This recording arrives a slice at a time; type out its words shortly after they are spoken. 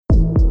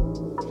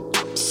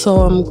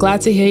So I'm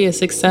glad to hear your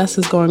success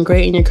is going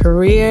great in your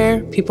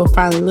career. People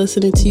finally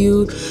listening to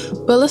you.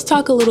 But let's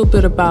talk a little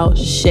bit about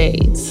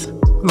Shaydez.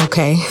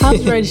 Okay.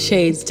 How's Red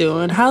Shaydez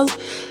doing?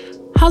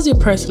 How's your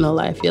personal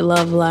life, your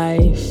love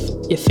life,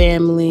 your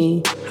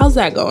family? How's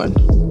that going?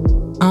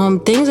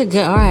 Things are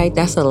good. All right,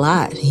 that's a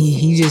lot.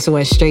 He just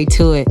went straight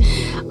to it.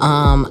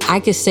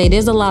 I could say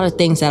there's a lot of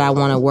things that I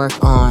want to work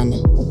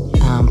on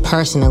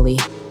personally.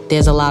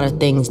 There's a lot of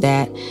things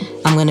that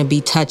I'm going to be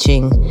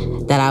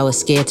touching that I was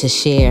scared to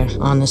share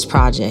on this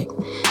project.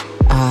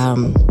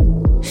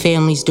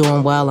 Family's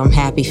doing well. I'm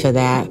happy for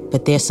that.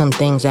 But there's some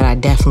things that I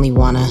definitely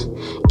want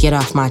to get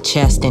off my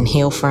chest and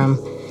heal from.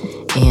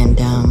 And,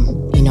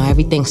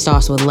 everything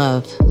starts with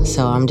love.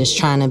 So I'm just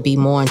trying to be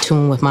more in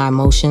tune with my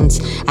emotions.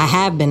 I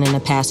have been in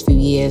the past few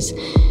years.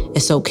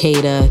 It's okay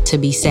to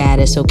be sad.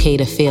 It's okay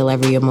to feel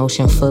every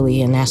emotion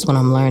fully. And that's what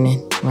I'm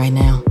learning right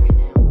now.